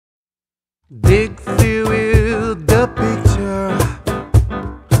Dig through the picture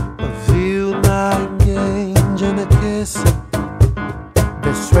of you lying in a kiss.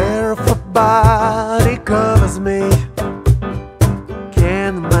 The swear of a body covers me.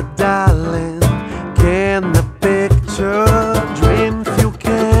 Can my darling, can the picture dream if you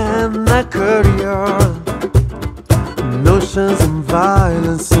can occur your notions and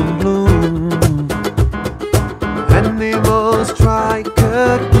violence in bloom? Animals try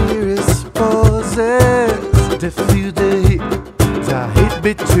curious poses, defuse the heat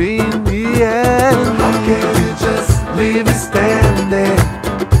between me and how can you just leave me standing?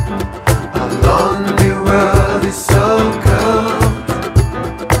 A lonely world is so cold.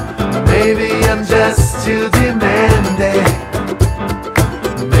 Maybe I'm just too demanding.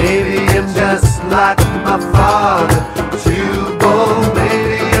 Maybe I'm just like my father, too bold.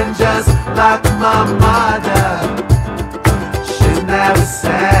 Maybe I'm just like my mother. She's never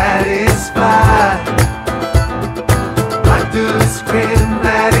satisfied. Why do we scream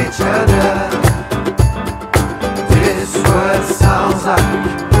at each other? This word sounds like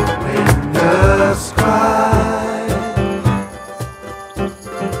when doves cry.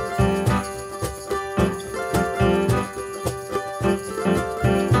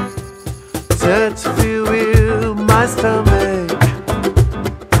 Touch feel my stomach,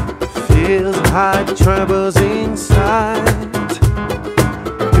 feels high troubles inside.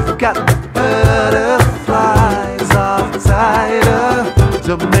 You've got butterflies off tighter.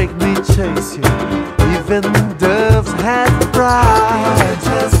 Don't make me chase you, even doves have pride.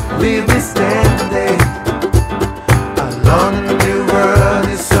 Just leave me standing. A lonely world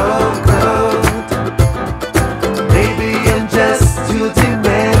is so cold. Maybe I'm just too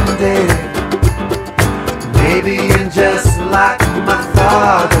demanding. Maybe you're just like my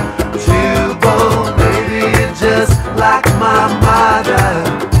father, too bold. Maybe you're just like my mother.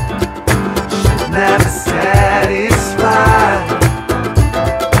 She's never satisfied.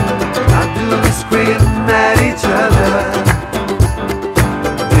 How do we scream at each other?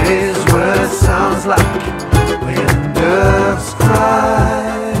 This word sounds like when doves cry.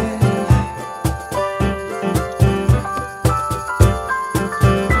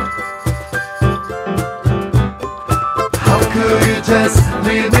 Just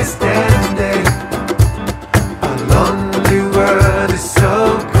leave me standing. A lonely world is so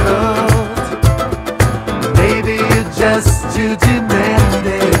cold. Maybe you're just too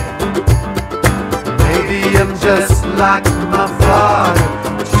demanding. Maybe I'm just like my father,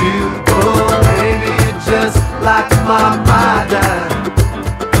 too bold. Maybe you're just like my mother.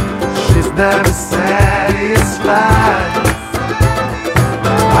 She's never satisfied.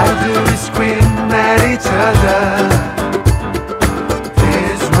 Why do we scream at each other?